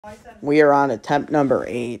We are on attempt number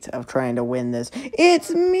 8 of trying to win this. It's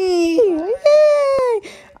me! Yay!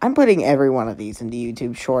 I'm putting every one of these into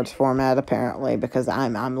YouTube Shorts format, apparently, because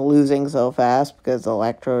I'm losing so fast because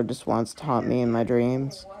Electrode just wants to haunt me in my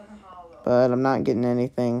dreams. But I'm not getting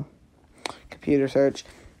anything. Computer search.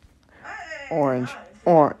 Orange.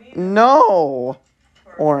 No!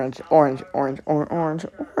 Orange.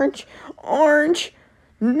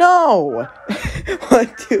 No!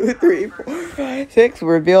 1, 2, 3, 4, 5, 6.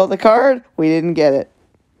 Reveal the card. We didn't get it.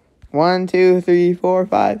 1, 2, 3, 4,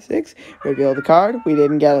 5, 6. Reveal the card. We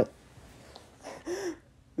didn't get it.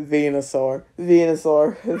 Venusaur.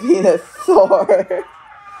 Blastoise!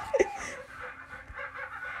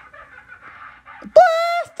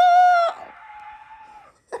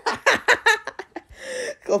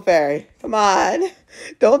 Clefairy, come on.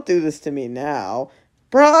 Don't do this to me now.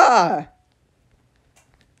 Bruh!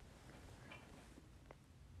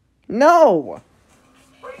 No!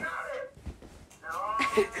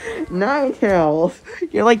 Ninetales!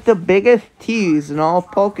 You're like the biggest tease in all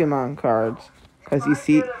Pokemon cards. Because you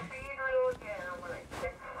see...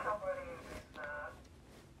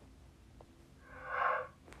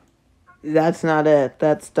 That's not it.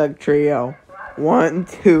 That's Doug Trio. 1,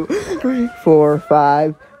 2, 3, 4,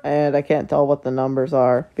 5. And I can't tell what the numbers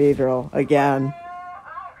are. Beedrill again.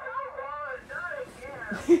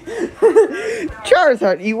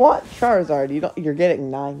 Charizard. You want Charizard. You're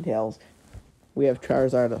getting Ninetales. We have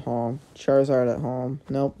Charizard at home.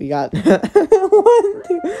 Nope, we got 1, 2,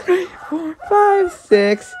 3, 4, 5,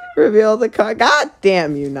 6. Reveal the card. God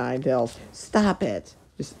damn you, Ninetales. Stop it.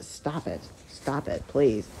 Just stop it. Stop it,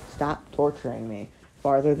 please. Stop torturing me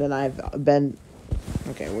farther than I've been.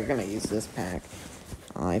 Okay, we're gonna use this pack.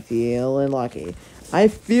 I feel lucky. I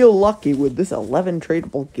feel lucky with this 11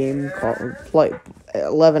 tradable game card.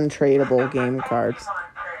 11 tradable game cards.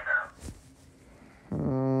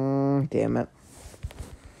 Damn it.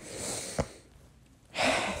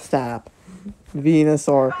 Stop.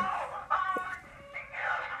 Venusaur.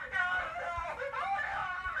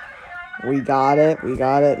 We got it.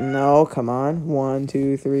 No, come on. 1,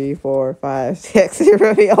 2, 3, 4, 5, 6.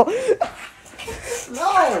 Reveal.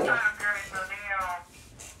 No!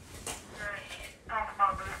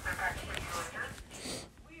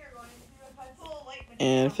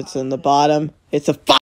 And if it's in the bottom, it's a